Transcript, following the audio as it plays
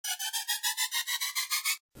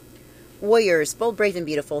Warriors, bold, brave, and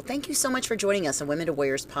beautiful, thank you so much for joining us on Women to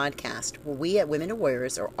Warriors podcast, where we at Women to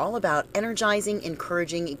Warriors are all about energizing,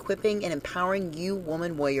 encouraging, equipping, and empowering you,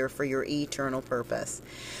 woman warrior, for your eternal purpose.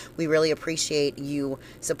 We really appreciate you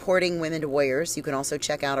supporting Women to Warriors. You can also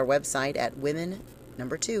check out our website at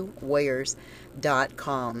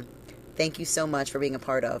women2warriors.com. Thank you so much for being a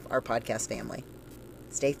part of our podcast family.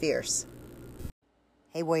 Stay fierce.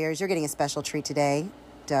 Hey, Warriors, you're getting a special treat today.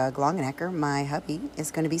 Doug Longenecker, my hubby,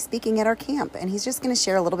 is going to be speaking at our camp, and he's just going to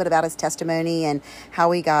share a little bit about his testimony and how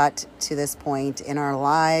we got to this point in our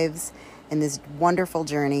lives in this wonderful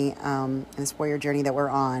journey, this warrior journey that we're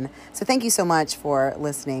on. So thank you so much for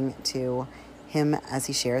listening to him as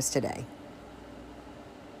he shares today.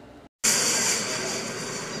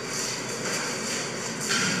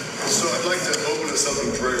 So I'd like to open us up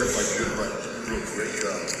in prayer if I could, real quick.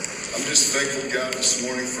 I'm just thankful, God, this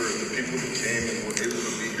morning for the people who came and were able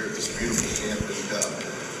to be here at this beautiful camp. And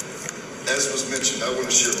as was mentioned, I want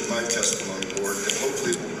to share my testimony, Lord, and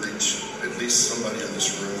hopefully it will reach at least somebody in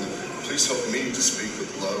this room. Please help me to speak with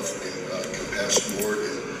love and compassion, Lord,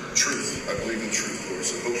 and truth. I believe in truth, Lord.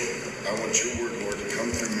 So I want your word, Lord, to come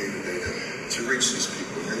through me today to reach these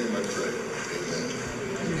people. In your name I pray. Amen.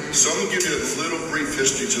 So I'm going to give you a little brief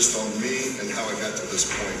history just on me and how I got to this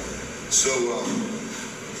point. So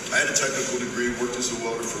I had a technical degree, worked as a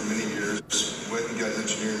welder for many years, went and got an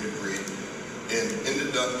engineering degree, and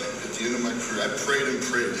ended up at the end of my career, I prayed and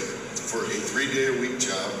prayed for a 3-day-a-week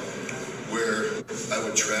job where I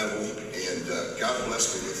would travel, and God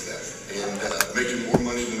blessed me with that, and making more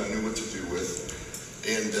money than I knew what to do with.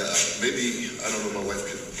 And maybe, I don't know, my wife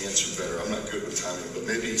could answer better, I'm not good with timing, but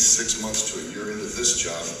maybe 6 months to a year into this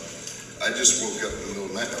job, I just woke up in the middle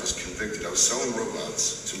of the night. I was convicted. I was selling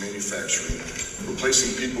robots to manufacturing,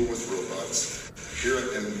 replacing people with robots. Here I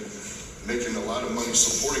am making a lot of money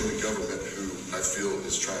supporting the government, who I feel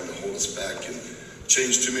is trying to hold us back and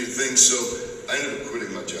change too many things. So I ended up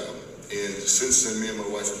quitting my job. And since then, me and my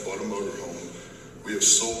wife have bought a motorhome. We have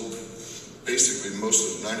sold basically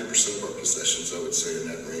most of 90% of our possessions, I would say,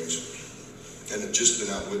 in that range. And have just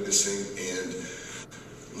been out witnessing and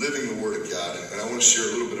living the Word of God. And I want to share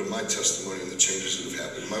a little bit of my testimony and the changes that have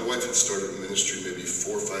happened. My wife had started a ministry maybe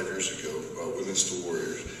 4 or 5 years ago, Women's to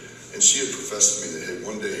Warriors. And she had professed to me that, hey,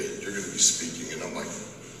 one day you're going to be speaking. And I'm like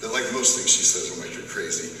most things she says, I'm like, you're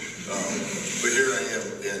crazy. But here I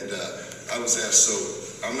am. And I was asked, so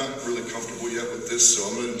I'm not really comfortable yet with this, so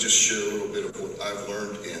I'm going to just share a little bit of what I've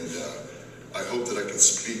learned. And I hope that I can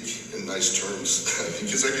speak in nice terms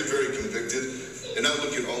because I get very convicted. And I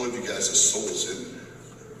look at all of you guys as souls. And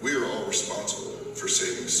we are all responsible for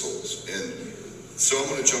saving souls. And so I'm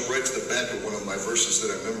going to jump right to the back of one of my verses that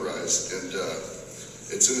I memorized. And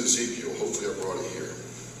it's in Ezekiel. Hopefully I brought it here.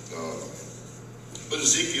 But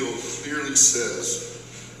Ezekiel clearly says,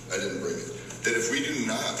 I didn't bring it, that if we do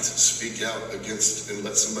not speak out against and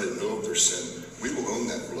let somebody know of their sin, we will own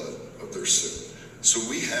that blood of their sin. So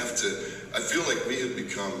we have to, I feel like we have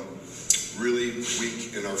become really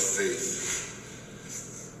weak in our faith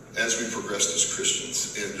as we progressed as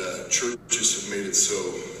Christians, and churches have made it so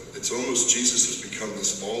it's almost Jesus has become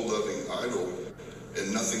this all-loving idol,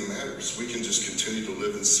 and nothing matters. We can just continue to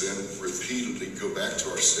live in sin, repeatedly go back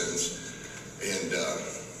to our sins, and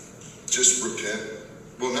just repent.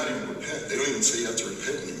 Well, not even repent. They don't even say you have to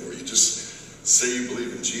repent anymore. You just say you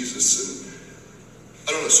believe in Jesus, and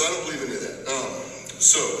I don't know. So I don't believe any of that.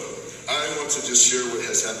 So I want to just share what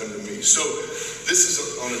has happened to me. So this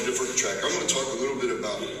is on a different track. I'm going to talk a little bit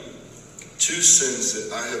about 2 sins that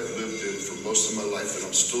I have lived in for most of my life, and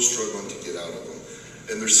I'm still struggling to get out of them.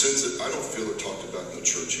 And they're sins that I don't feel are talked about in the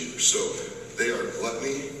church either. So they are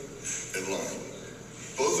gluttony and lying.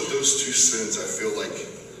 Both of those 2 sins, I feel like,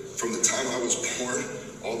 from the time I was born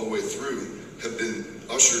all the way through, have been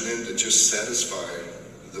ushered in to just satisfy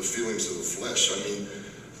the feelings of the flesh. I mean,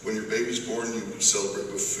 when your baby's born, you celebrate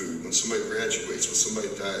with food. When somebody graduates, when somebody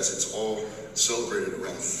dies, it's all celebrated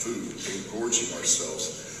around food and gorging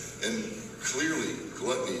ourselves. And clearly,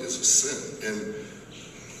 gluttony is a sin. And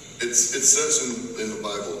it says in the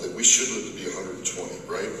Bible that we should live to be 120,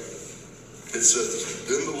 right? It says,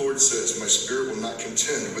 then the Lord says, my spirit will not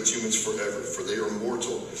contend with humans forever, for they are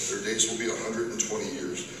mortal. Their days will be 120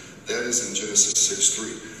 years. That is in Genesis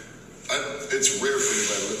 6:3. It's rare for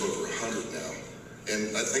anybody to live over 100 now.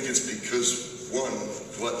 And I think it's because, one,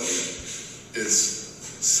 gluttony is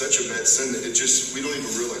such a bad sin that we don't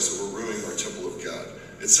even realize that we're ruining our temple of God.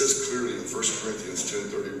 It says clearly in 1 Corinthians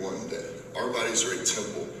 10:31 that our bodies are a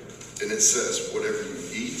temple. And it says, whatever you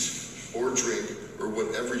eat or drink or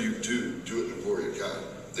whatever you do, do it in the glory of God.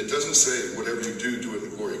 It doesn't say whatever you do, do it in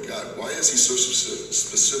the glory of God. Why is he so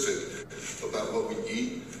specific about what we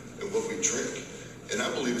eat and what we drink. And I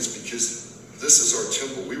believe it's because this is our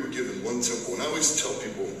temple. We were given one temple. And I always tell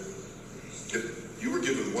people, if you were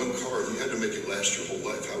given one car and you had to make it last your whole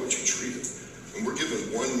life, how would you treat it? And we're given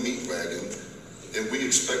one meat wagon, and we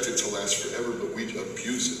expect it to last forever, but we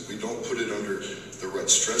abuse it. We don't put it under the right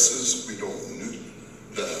stresses. We don't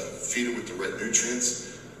feed it with the right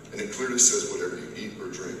nutrients. And it clearly says whatever you eat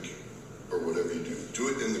or drink or whatever you do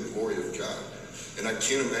it in the glory of God. And I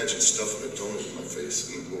can't imagine stuffing a donut in my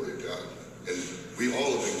face in the glory of God. And we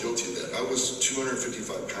all have been guilty of that. I was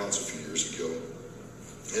 255 pounds a few years ago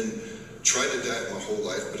and tried to diet my whole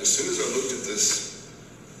life. But as soon as I looked at this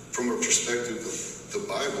from a perspective of the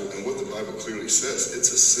Bible and what the Bible clearly says,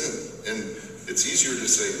 it's a sin. And it's easier to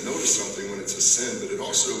say no to something when it's a sin, but it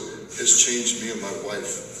also has changed me and my wife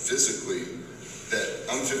physically, that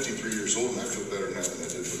I'm 53 years old and I feel better now than I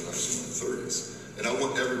did when I was in my 30s. And I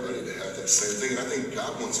want everybody to have that same thing. And I think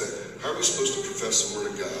God wants that. How are we supposed to profess the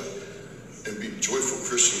Word of God and be joyful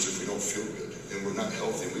Christians if we don't feel good and we're not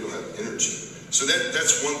healthy and we don't have energy? So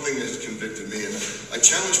that's one thing that has convicted me. And I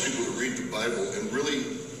challenge people to read the Bible and really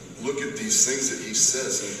look at these things that he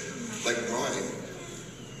says. And like Ryan,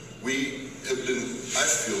 we have been, I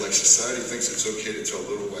feel like society thinks it's okay to tell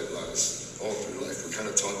little white lies all through life. We're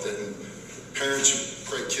kind of taught that. And parents,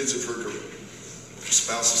 probably kids have heard their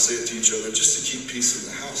spouses say it to each other just to keep peace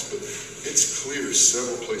in the house. But it's clear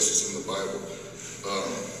several places in the Bible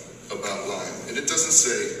about lying. And it doesn't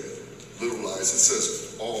say little lies. It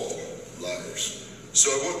says all liars.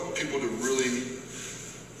 So I want people to really,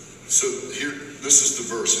 so here, this is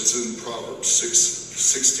the verse. It's in Proverbs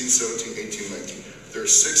 16, 17, 18, 19. There are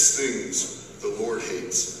 6 things the Lord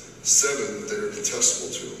hates, 7 that are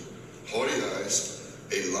detestable to him: haughty eyes,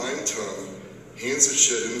 a lying tongue, hands that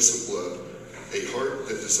shed innocent blood, a heart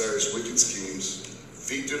that desires wicked schemes,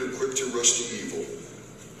 feet that are quick to rush to evil,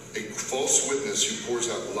 a false witness who pours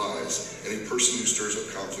out lies, and a person who stirs up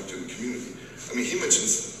conflict in the community. I mean, he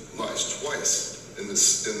mentions lies twice in the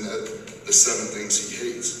 7 things he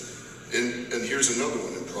hates. And here's another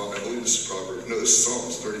one in I believe this is Proverbs. No, this is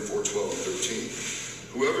Psalms 34, 12, and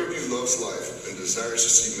 13. Whoever of you loves life and desires to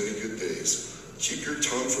see many good days, keep your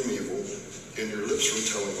tongue from evil and your lips from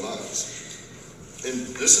telling lies. And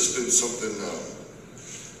this has been something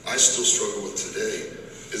I still struggle with today,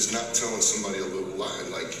 is not telling somebody a little lie.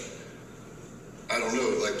 Like, I don't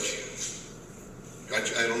know, like,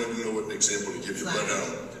 I don't even know what example to give you, but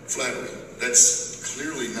flattery. That's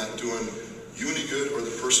clearly not doing you any good or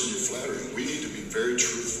the person you're flattering. We need to be very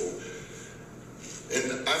truthful.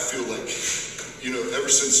 And I feel like, you know, ever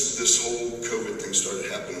since this whole COVID thing started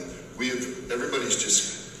happening, everybody's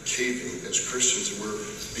just caving as Christians, and we're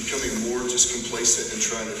becoming more just complacent and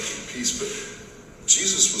trying to keep peace. But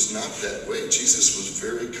Jesus was not that way. Jesus was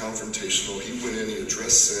very confrontational. He went in, he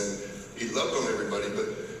addressed sin. He loved on everybody, but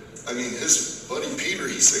I mean, his buddy Peter,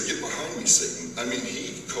 he said, "Get behind me, Satan." I mean,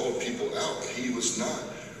 he called people out. He was not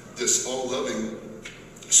this all-loving.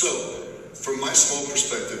 So, from my small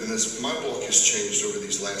perspective, and as my walk has changed over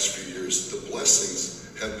these last few years, the blessings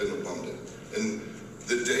have been abundant. And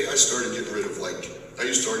the day I started getting rid of, like, I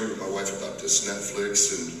used to argue with my wife about this,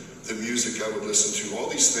 Netflix and the music I would listen to, all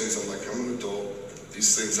these things. I'm like, I'm an adult.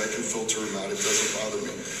 These things, I can filter them out. It doesn't bother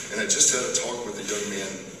me. And I just had a talk with a young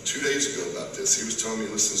man 2 days ago about this. He was telling me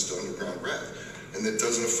he listens to underground rap, and it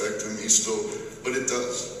doesn't affect him. But it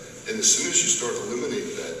does. And as soon as you start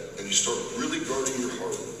eliminating that, and you start really guarding your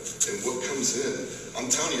heart and what comes in, I'm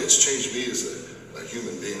telling you, it's changed me as a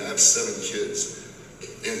human being. I have 7 kids,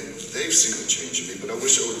 and they've seen the change in me, but I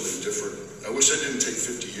wish I would have been different. I wish I didn't take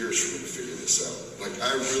 50 years for me to figure this out. Like,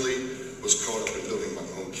 I really was caught up in building my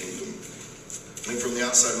own kingdom. And from the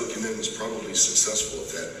outside looking in, was probably successful at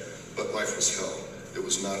that, but life was hell. It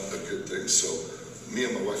was not a good thing. So me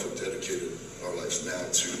and my wife have dedicated our lives now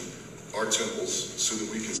to our temples so that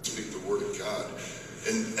we can speak the word of God.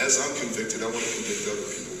 And as I'm convicted, I want to convict other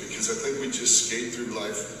people, because I think we just skate through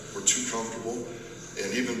life. We're too comfortable. And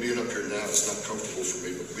even being up here now is not comfortable for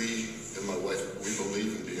me, but we and my wife, we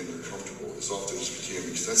believe in being comfortable as often as we can,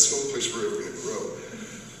 because that's the only place we're ever going to grow.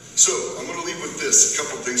 So I'm going to leave with this, a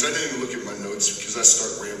couple things. I didn't even look at my notes because I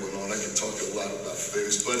start rambling on. I can talk a lot about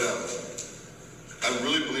things, but I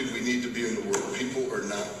really believe we need to be in the Word. People are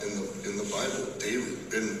not in the Bible daily,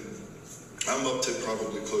 and I'm up to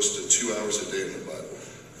probably close to 2 hours a day in the Bible,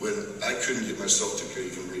 when I couldn't get myself to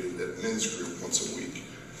even read it at men's group once a week.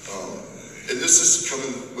 And this is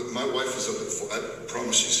coming. My wife is up at 4. I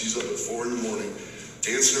promise you, she's up at 4 in the morning,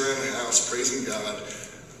 dancing around the house, praising God,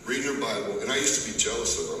 reading her Bible, and I used to be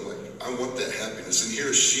jealous of her. I'm like, I want that happiness. And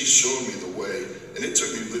here she's showing me the way, and it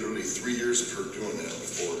took me literally 3 years of her doing that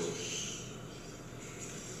before.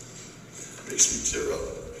 Makes me tear up.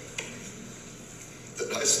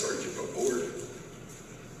 that I start getting bored.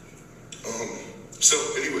 So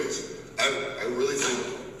anyways, I really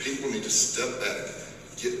think people need to step back,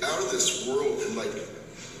 get out of this world, and like,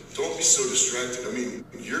 don't be so distracted. I mean,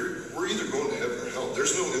 we're either going to heaven or hell.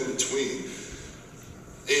 There's no in between.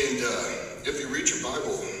 And if you read your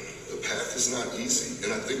Bible, the path is not easy.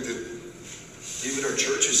 And I think that even our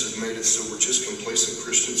churches have made it so we're just complacent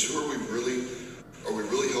Christians. Who are we really? Are we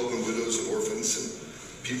really helping widows and orphans and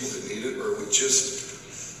people that need it? Or are we just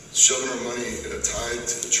shoving our money in a tithe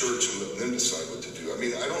to the church and letting them decide what to do? I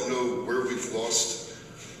mean, I don't know where we've lost,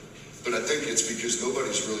 but I think it's because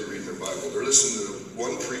nobody's really reading their Bible. They're listening to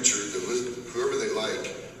one preacher, whoever they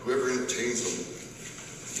like, whoever entertains them,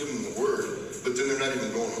 give them the word, but then they're not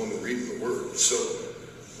even going home and reading the word. So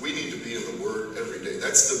we need to be in the word every day.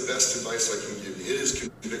 That's the best advice I can give you. It has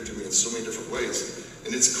convicted me in so many different ways.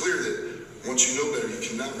 And it's clear that once you know better, you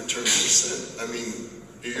cannot return to your sin. I mean,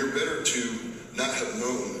 you're better to not have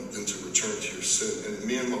known than to return to your sin. And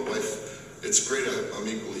me and my wife, it's great I'm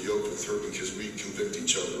equally yoked with her because we convict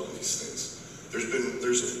each other on these things. There's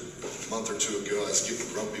a month or two ago, I was getting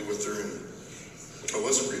grumpy with her and I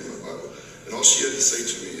wasn't reading my Bible. And all she had to say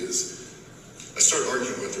to me is, I started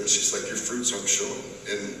arguing with her and she's like, your fruits aren't showing.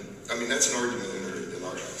 And I mean, that's an argument in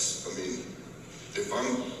our house. I mean, if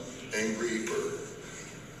I'm angry or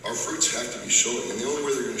our fruits have to be showing, and the only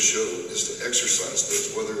way they're going to show is to exercise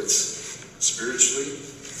those, whether it's spiritually,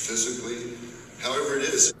 physically, however it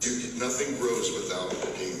is. Nothing grows without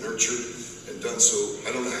being nurtured and done. So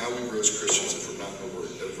I don't know how we grow as Christians if we're not in the Word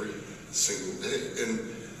every single day. And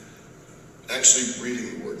actually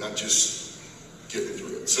reading the Word, not just getting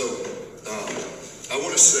through it. So I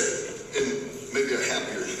want to say, and maybe a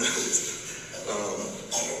happier note,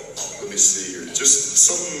 let me see here, just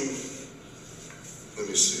something. Let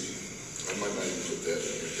me see. I might not even put that in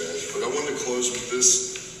here, guys. But I wanted to close with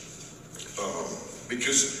this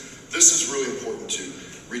because this is really important too.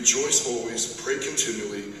 Rejoice always, pray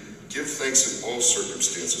continually, give thanks in all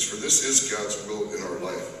circumstances, for this is God's will in our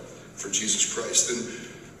life for Jesus Christ. And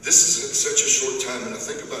this is such a short time, and I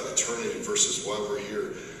think about eternity versus why we're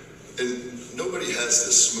here. And nobody has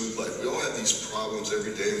this smooth life. We all have these problems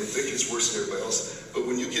every day, and we think it's worse than everybody else. But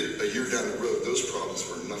when you get a year down the road, those problems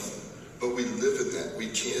were nothing. But we live in that. We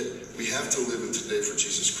have to live in today for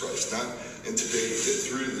Jesus Christ, not in today to get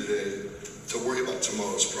through the day to worry about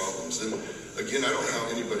tomorrow's problems. And again, I don't know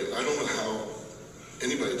how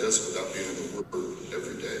anybody does it without being in the Word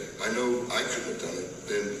every day. I know I couldn't have done it.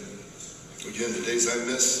 And again, the days I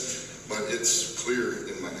miss, but it's clear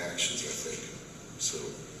in my actions, I think. So,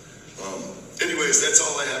 anyways, that's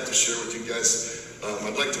all I have to share with you guys.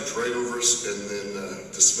 I'd like to pray over us and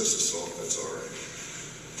then dismiss us all, if that's all right.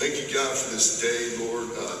 Thank you, God, for this day,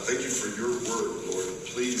 Lord. Thank you for your word, Lord.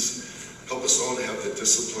 Please help us all to have the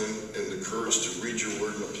discipline and the courage to read your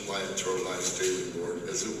word and apply it to our lives daily, Lord,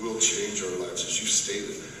 as it will change our lives, as you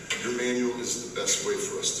stated. Your manual is the best way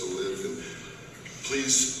for us to live. And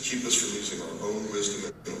please keep us from using our own wisdom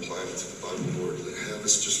and applying it to the Bible, Lord. Have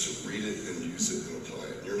us just to read it and use it and apply it.